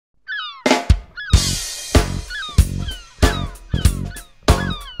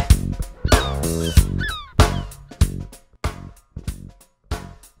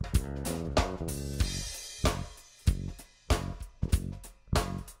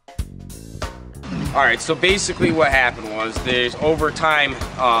All right, so basically what happened was over time,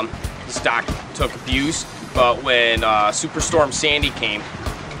 this dock took abuse, but when Superstorm Sandy came,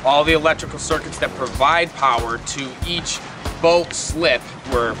 all the electrical circuits that provide power to each boat slip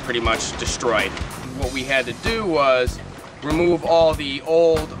were pretty much destroyed. What we had to do was remove all the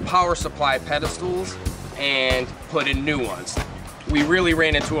old power supply pedestals and put in new ones. We really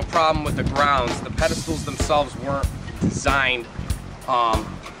ran into a problem with the grounds. The pedestals themselves weren't designed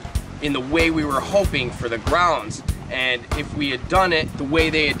in the way we were hoping for the grounds. And if we had done it the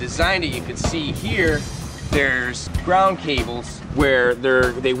way they had designed it, you could see here, there's ground cables where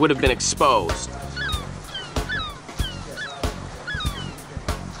they would have been exposed.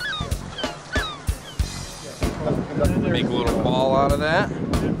 Make a little ball out of that.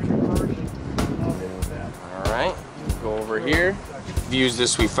 All right, go over here. Use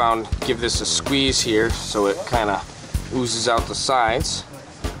this, we found, give this a squeeze here so it kind of oozes out the sides.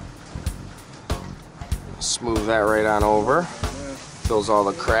 Smooth that right on over. Fills all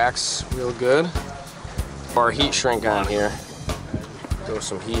the cracks real good. Our heat shrink on here. Throw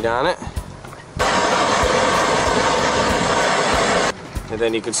some heat on it. And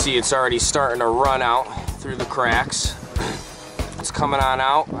then you can see it's already starting to run out through the cracks. It's coming on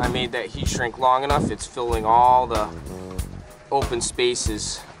out. I made that heat shrink long enough. It's filling all the open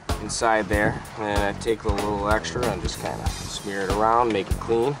spaces inside there. And then I take a little extra and just kind of smear it around, make it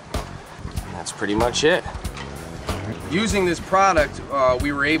clean. That's pretty much it. Using this product,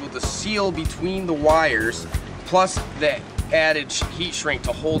 we were able to seal between the wires, plus the added heat shrink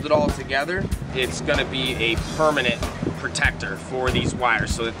to hold it all together. It's going to be a permanent protector for these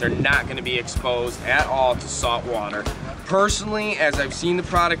wires so that they're not going to be exposed at all to salt water. Personally, as I've seen the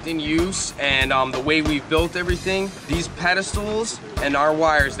product in use and the way we've built everything, these pedestals and our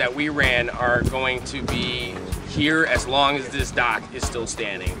wires that we ran are going to be here as long as this dock is still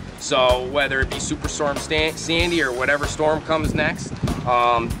standing. So whether it be Superstorm Sandy or whatever storm comes next,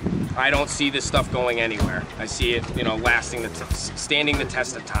 I don't see this stuff going anywhere. I see it, you know, standing the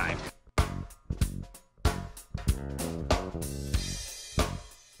test of time.